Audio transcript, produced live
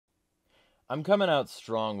I'm coming out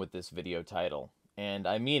strong with this video title, and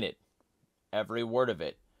I mean it, every word of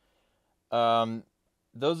it. Um,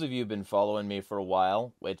 those of you who've been following me for a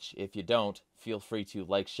while, which if you don't, feel free to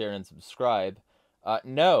like, share, and subscribe,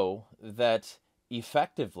 know that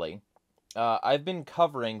effectively, I've been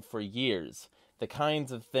covering for years the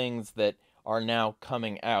kinds of things that are now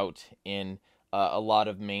coming out in a lot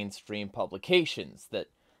of mainstream publications, that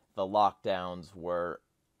the lockdowns were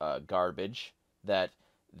garbage, that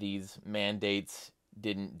these mandates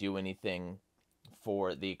didn't do anything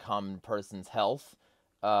for the common person's health,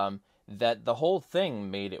 that the whole thing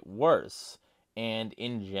made it worse. And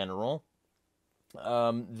in general,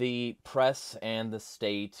 the press and the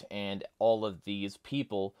state and all of these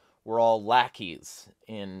people were all lackeys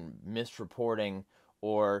in misreporting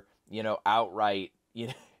or, outright,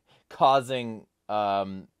 causing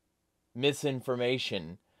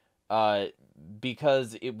misinformation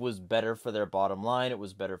because it was better for their bottom line, it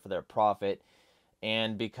was better for their profit,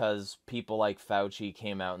 and because people like Fauci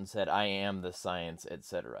came out and said, I am the science,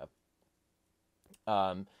 etc.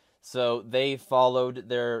 So they followed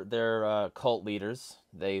their cult leaders,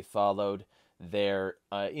 they followed their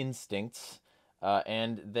instincts,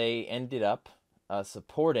 and they ended up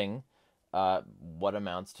supporting what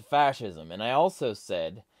amounts to fascism. And I also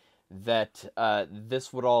said that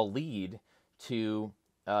this would all lead to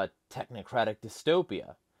technocratic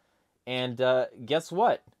dystopia. And guess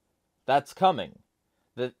what? That's coming.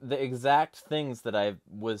 The exact things that I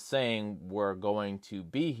was saying were going to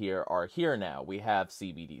be here are here now. We have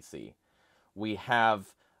CBDC. We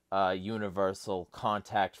have universal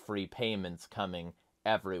contact-free payments coming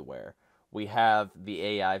everywhere. We have the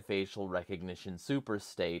AI facial recognition super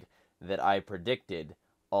state that I predicted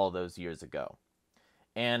all those years ago.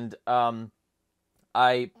 And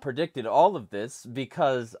I predicted all of this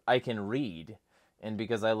because I can read, and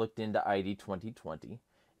because I looked into ID 2020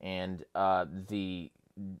 and the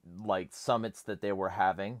summits that they were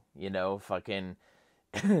having, fucking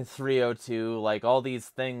 302, like all these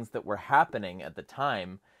things that were happening at the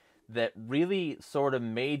time that really sort of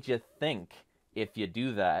made you think, if you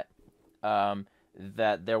do that,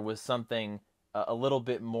 that there was something a little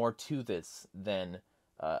bit more to this than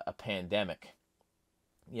a pandemic.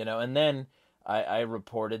 And then I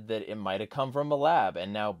reported that it might have come from a lab,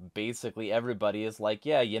 and now basically everybody is like,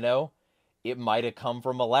 yeah, it might have come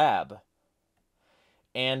from a lab.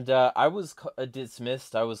 And I was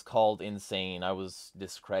dismissed, I was called insane, I was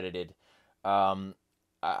discredited.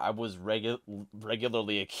 I was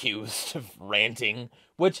regularly accused of ranting,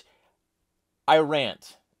 which I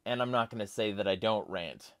rant, and I'm not going to say that I don't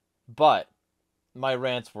rant, but my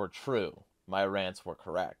rants were true, my rants were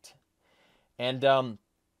correct. And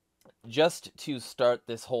just to start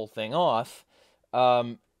this whole thing off,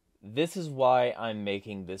 this is why I'm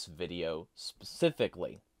making this video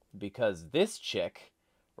specifically, because this chick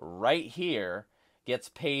right here gets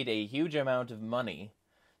paid a huge amount of money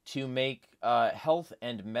to make health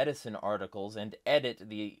and medicine articles and edit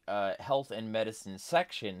the health and medicine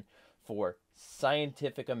section for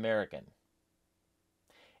Scientific American.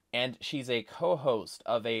 And she's a co-host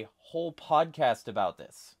of a whole podcast about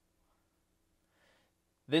this.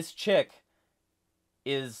 This chick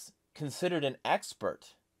is considered an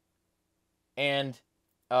expert. And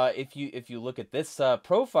if you look at this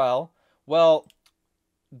profile, well,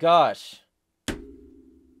 gosh,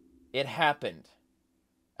 it happened.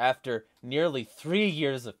 After nearly 3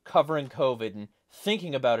 years of covering COVID and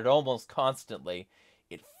thinking about it almost constantly,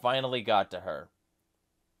 it finally got to her.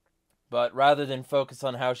 But rather than focus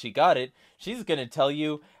on how she got it, she's going to tell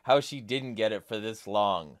you how she didn't get it for this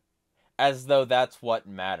long. As though that's what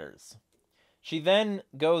matters. She then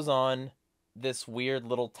goes on this weird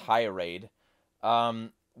little tirade,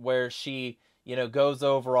 where she, goes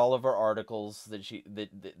over all of her articles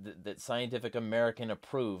that Scientific American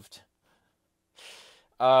approved.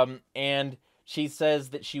 And she says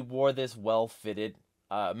that she wore this well-fitted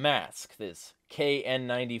mask, this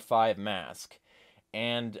KN95 mask,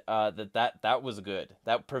 and that was good.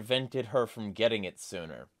 That prevented her from getting it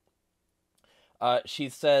sooner. She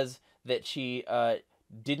says that she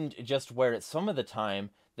didn't just wear it some of the time,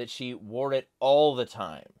 that she wore it all the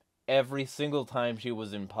time. Every single time she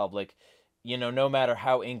was in public, no matter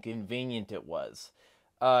how inconvenient it was.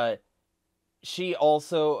 She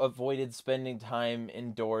also avoided spending time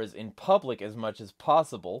indoors in public as much as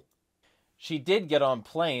possible. She did get on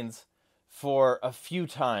planes for a few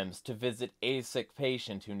times to visit a sick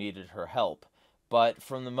patient who needed her help. But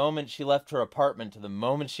from the moment she left her apartment to the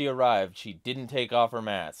moment she arrived, she didn't take off her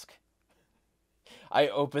mask. I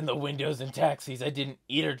opened the windows in taxis. I didn't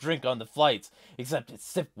eat or drink on the flights, except to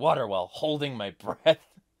sip water while holding my breath.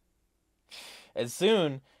 As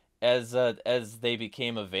soon as they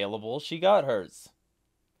became available, she got hers.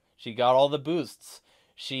 She got all the boosts.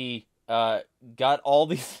 She got all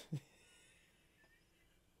these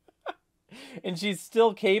and she's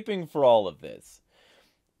still caping for all of this.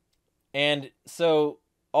 And so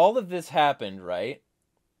all of this happened, right?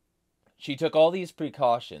 She took all these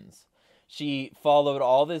precautions. She followed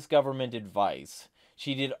all this government advice.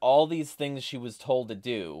 She did all these things she was told to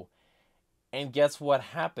do. And guess what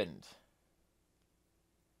happened?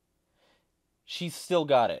 She still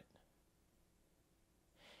got it.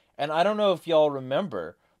 And I don't know if y'all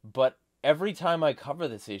remember, but every time I cover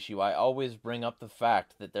this issue, I always bring up the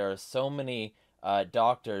fact that there are so many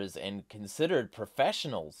doctors and considered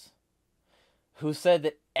professionals who said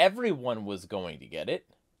that everyone was going to get it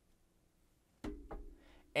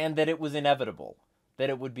and that it was inevitable, that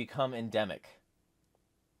it would become endemic.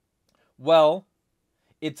 Well,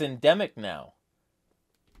 it's endemic now.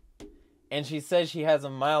 And she says she has a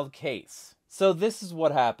mild case. So this is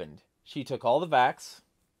what happened. She took all the vax.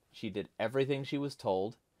 She did everything she was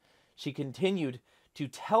told. She continued to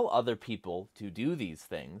tell other people to do these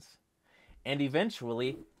things. And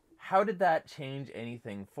eventually, how did that change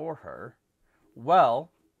anything for her?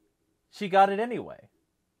 Well, she got it anyway.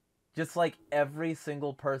 Just like every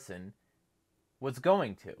single person was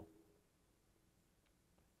going to.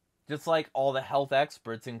 Just like all the health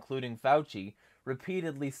experts, including Fauci,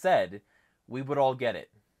 repeatedly said we would all get it.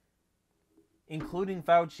 Including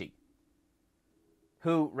Fauci,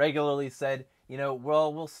 who regularly said,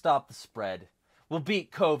 well, we'll stop the spread. We'll beat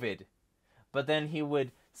COVID. But then he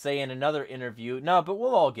would say in another interview, no, but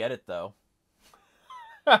we'll all get it, though.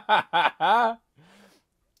 And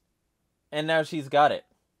now she's got it.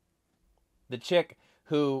 The chick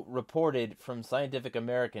who reported from Scientific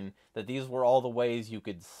American that these were all the ways you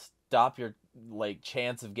could stop your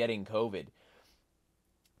chance of getting COVID.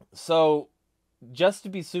 So, just to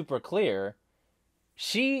be super clear,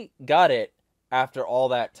 she got it after all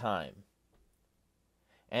that time.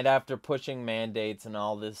 And after pushing mandates and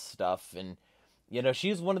all this stuff. And,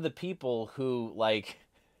 she's one of the people who,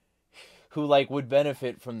 would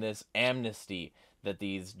benefit from this amnesty that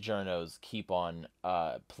these journos keep on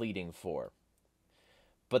pleading for.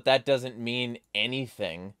 But that doesn't mean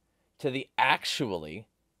anything to the actually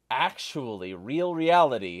real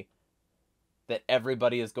reality that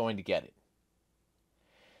everybody is going to get it.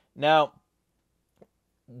 Now,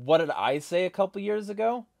 what did I say a couple years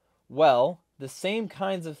ago? Well, the same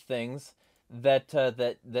kinds of things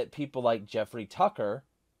that people like Jeffrey Tucker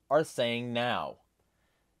are saying now.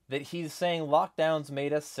 That he's saying lockdowns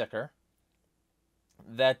made us sicker.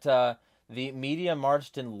 That the media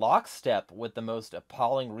marched in lockstep with the most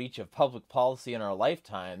appalling reach of public policy in our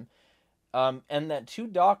lifetime. And that 2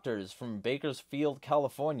 doctors from Bakersfield,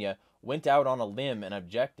 California, went out on a limb and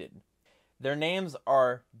objected. Their names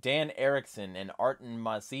are Dan Erickson and Artin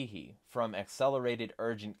Masihi from Accelerated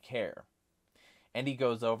Urgent Care. And he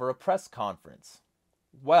goes over a press conference.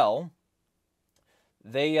 Well,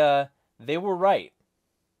 they were right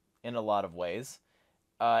in a lot of ways.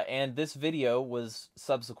 And this video was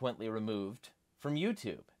subsequently removed from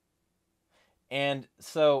YouTube. And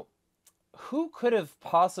so, who could have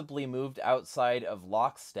possibly moved outside of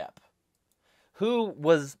lockstep? Who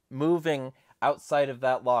was moving outside of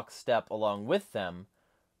that lockstep along with them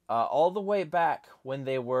all the way back when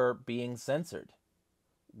they were being censored?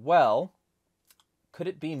 Well, could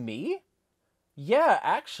it be me? Yeah,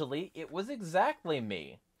 actually, it was exactly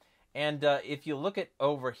me. And if you look at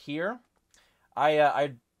over here,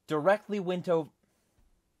 I directly went over...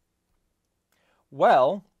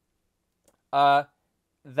 Well,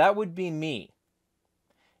 that would be me.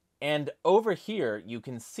 And over here, you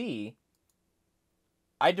can see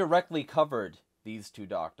I directly covered these 2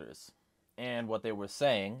 doctors and what they were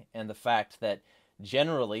saying, and the fact that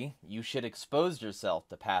generally you should expose yourself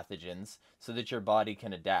to pathogens so that your body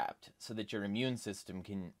can adapt, so that your immune system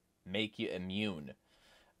can make you immune.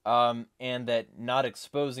 And that not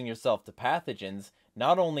exposing yourself to pathogens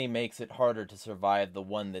not only makes it harder to survive the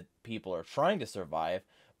one that people are trying to survive,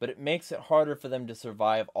 but it makes it harder for them to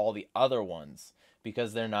survive all the other ones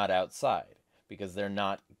because they're not outside, because they're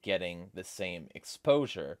not getting the same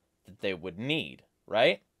exposure that they would need,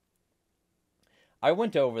 right? I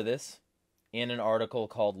went over this in an article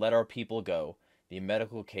called Let Our People Go, the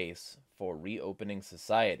Medical Case for Reopening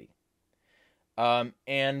Society.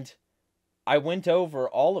 And I went over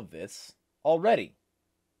all of this already.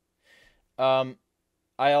 I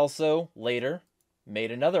also later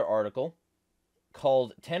made another article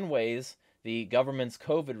called 10 Ways the Government's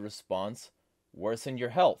COVID Response Worsened Your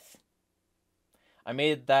Health. I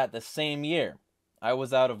made that the same year. I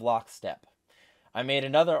was out of lockstep. I made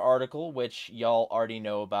another article, which y'all already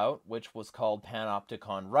know about, which was called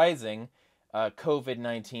Panopticon Rising,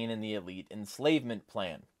 COVID-19 and the Elite Enslavement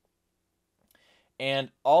Plan.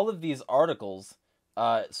 And all of these articles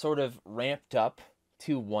sort of ramped up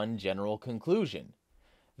to one general conclusion,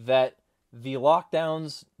 that the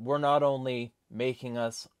lockdowns were not only making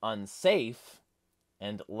us unsafe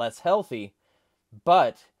and less healthy,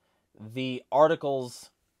 but the articles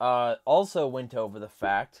also went over the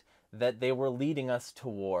fact that they were leading us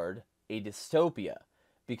toward a dystopia,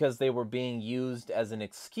 because they were being used as an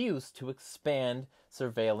excuse to expand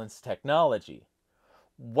surveillance technology.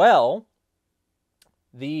 Well,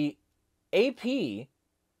 the AP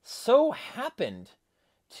so happened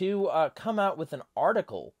to come out with an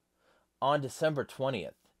article on December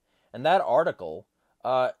 20th. And that article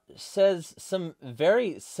says some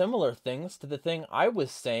very similar things to the thing I was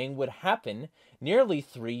saying would happen nearly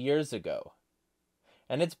 3 years ago.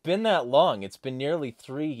 And it's been that long. It's been nearly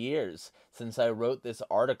 3 years since I wrote this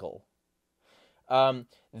article.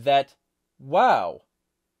 That, wow,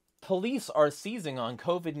 police are seizing on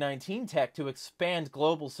COVID-19 tech to expand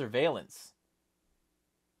global surveillance.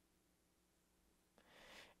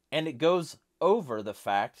 And it goes over the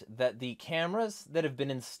fact that the cameras that have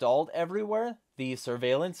been installed everywhere, the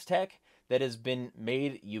surveillance tech that has been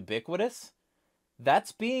made ubiquitous,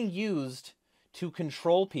 that's being used to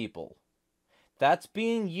control people. That's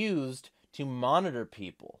being used to monitor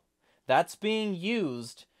people. That's being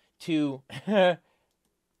used to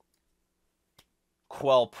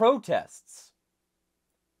quell protests.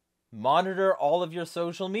 Monitor all of your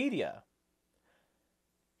social media.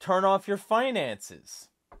 Turn off your finances.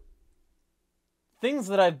 Things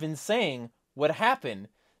that I've been saying would happen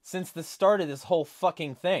since the start of this whole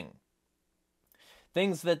fucking thing.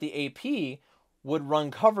 Things that the AP would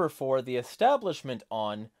run cover for the establishment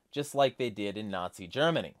on, just like they did in Nazi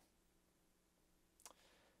Germany.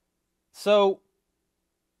 So,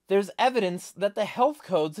 there's evidence that the health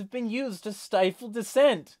codes have been used to stifle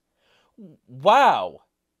dissent. Wow!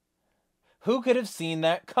 Who could have seen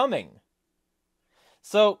that coming?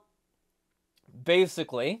 So,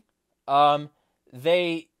 basically,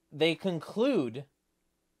 they conclude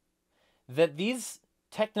that these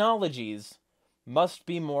technologies must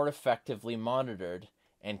be more effectively monitored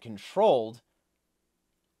and controlled,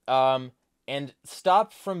 and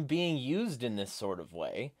stopped from being used in this sort of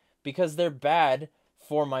way, because they're bad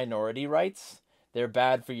for minority rights, they're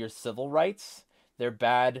bad for your civil rights, they're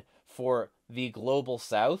bad for the global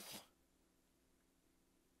south,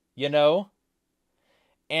 you know?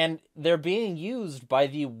 And they're being used by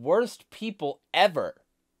the worst people ever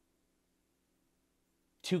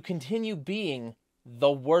to continue being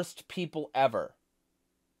the worst people ever.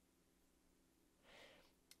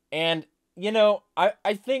 And, you know,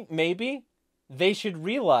 I think maybe they should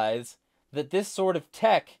realize that this sort of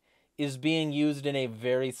tech is being used in a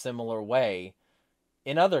very similar way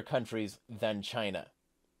in other countries than China.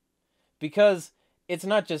 Because it's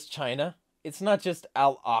not just China, it's not just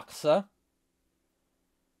Al-Aqsa,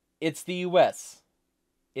 it's the US.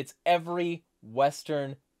 It's every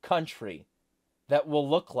Western country that will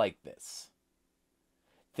look like this.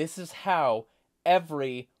 This is how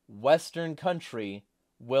every Western country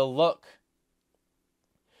will look.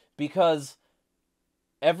 Because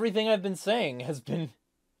everything I've been saying has been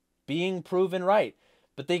being proven right.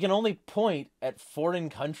 But they can only point at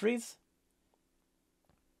foreign countries.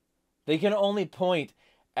 They can only point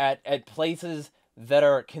at places that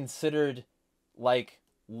are considered like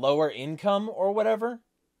lower income or whatever.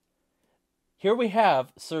 Here we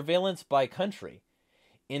have surveillance by country.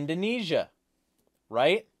 Indonesia,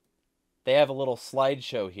 right? They have a little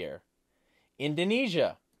slideshow here.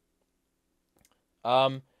 Indonesia.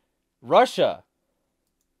 Russia.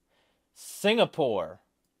 Singapore.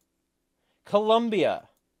 Colombia.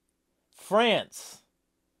 France.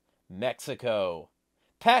 Mexico.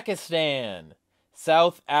 Pakistan.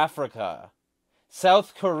 South Africa.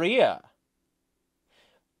 South Korea.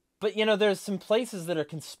 But, you know, there's some places that are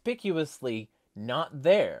conspicuously not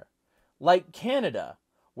there. Like Canada,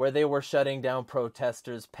 where they were shutting down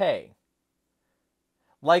protesters' pay.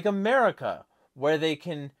 Like America, where they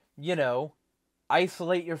can, you know,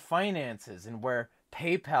 isolate your finances and where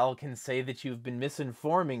PayPal can say that you've been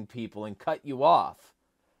misinforming people and cut you off.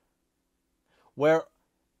 Where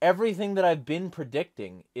everything that I've been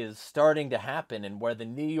predicting is starting to happen, and where the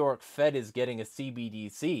New York Fed is getting a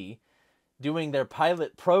CBDC, doing their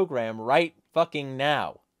pilot program right fucking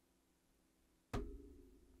now.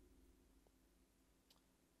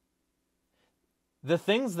 The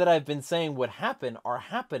things that I've been saying would happen are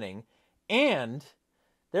happening, and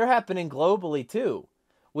they're happening globally too,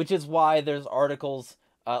 which is why there's articles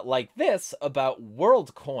like this about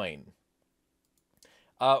WorldCoin,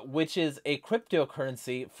 which is a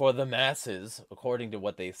cryptocurrency for the masses, according to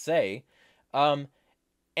what they say. Um,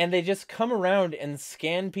 and they just come around and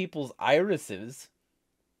scan people's irises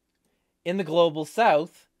in the global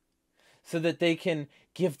south so that they can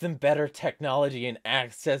give them better technology and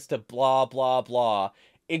access to blah, blah, blah.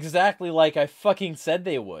 Exactly like I fucking said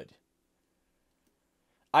they would.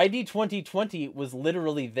 ID 2020 was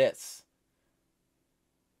literally this.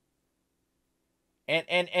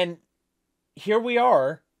 And here we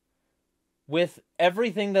are with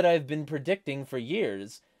everything that I've been predicting for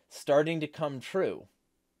years starting to come true.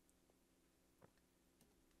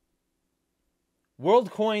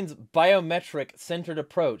 WorldCoin's biometric-centered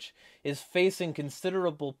approach is facing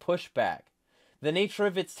considerable pushback. The nature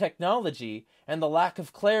of its technology and the lack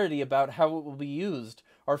of clarity about how it will be used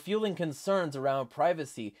are fueling concerns around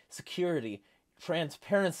privacy, security,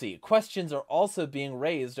 transparency. Questions are also being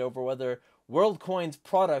raised over whether WorldCoin's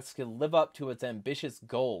products can live up to its ambitious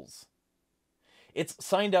goals. It's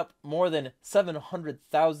signed up more than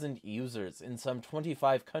 700,000 users in some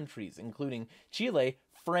 25 countries, including Chile,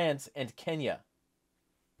 France, and Kenya.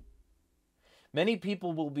 Many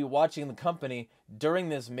people will be watching the company during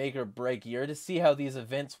this make-or-break year to see how these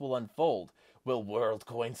events will unfold. Will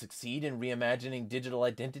WorldCoin succeed in reimagining digital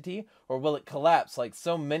identity, or will it collapse like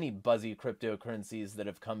so many buzzy cryptocurrencies that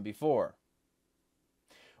have come before?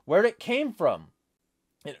 Where it came from?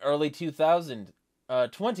 In early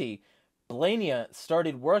 2020, Blania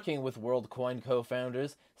started working with WorldCoin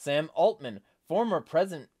co-founders Sam Altman, former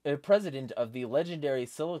president of the legendary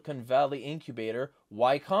Silicon Valley incubator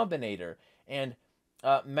Y Combinator, and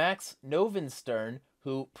Max Novenstern,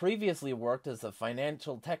 who previously worked as the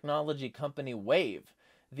financial technology company Wave.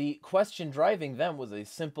 The question driving them was a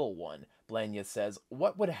simple one, Blania says.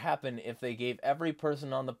 What would happen if they gave every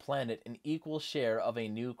person on the planet an equal share of a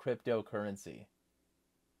new cryptocurrency?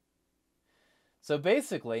 So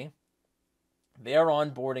basically, they are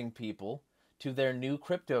onboarding people to their new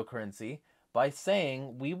cryptocurrency by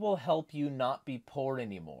saying, we will help you not be poor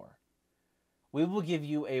anymore. We will give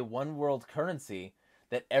you a one world currency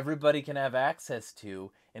that everybody can have access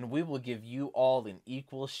to, and we will give you all an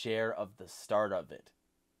equal share of the start of it.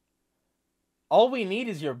 All we need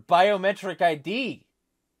is your biometric ID.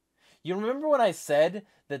 You remember when I said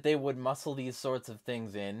that they would muscle these sorts of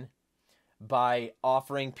things in by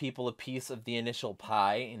offering people a piece of the initial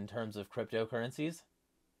pie in terms of cryptocurrencies?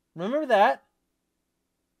 Remember that?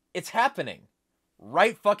 It's happening.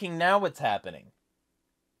 Right fucking now it's happening.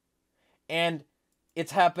 And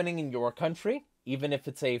it's happening in your country, even if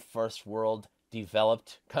it's a first world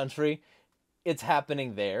developed country. It's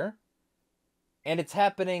happening there. And it's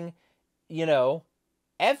happening,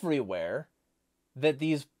 everywhere that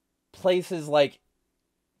these places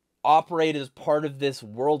operate as part of this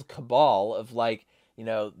world cabal of the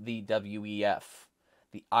WEF,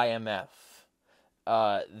 the IMF,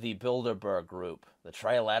 the Bilderberg Group, the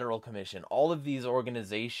Trilateral Commission, all of these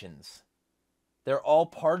organizations, they're all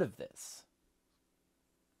part of this.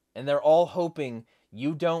 And they're all hoping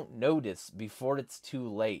you don't notice before it's too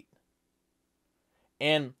late.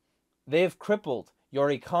 And they have crippled your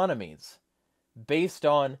economies based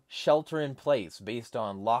on shelter in place, based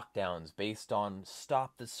on lockdowns, based on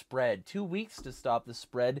stop the spread. 2 weeks to stop the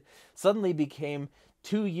spread suddenly became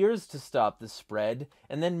 2 years to stop the spread,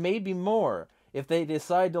 and then maybe more if they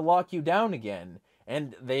decide to lock you down again,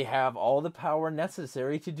 and they have all the power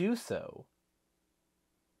necessary to do so.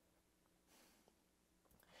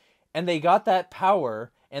 And they got that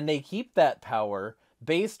power, and they keep that power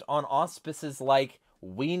based on auspices like,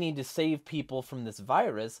 we need to save people from this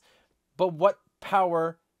virus. But what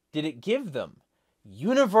power did it give them?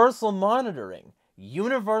 Universal monitoring,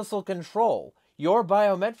 universal control, your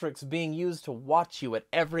biometrics being used to watch you at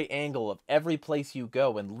every angle of every place you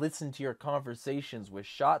go and listen to your conversations with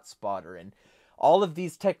ShotSpotter, and all of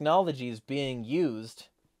these technologies being used.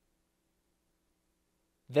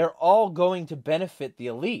 They're all going to benefit the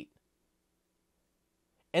elite.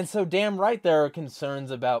 And so damn right there are concerns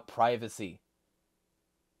about privacy.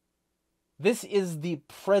 This is the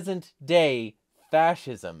present day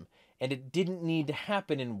fascism, and it didn't need to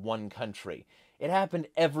happen in one country. It happened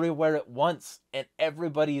everywhere at once, and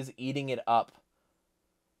everybody is eating it up.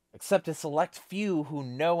 Except a select few who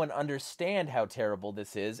know and understand how terrible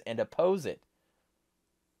this is and oppose it.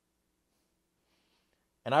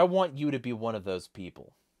 And I want you to be one of those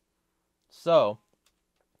people. So,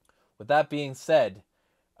 with that being said,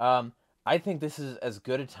 I think this is as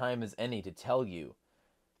good a time as any to tell you,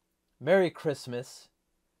 Merry Christmas.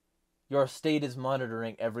 Your state is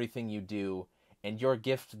monitoring everything you do, and your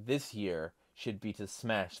gift this year should be to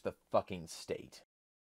smash the fucking state.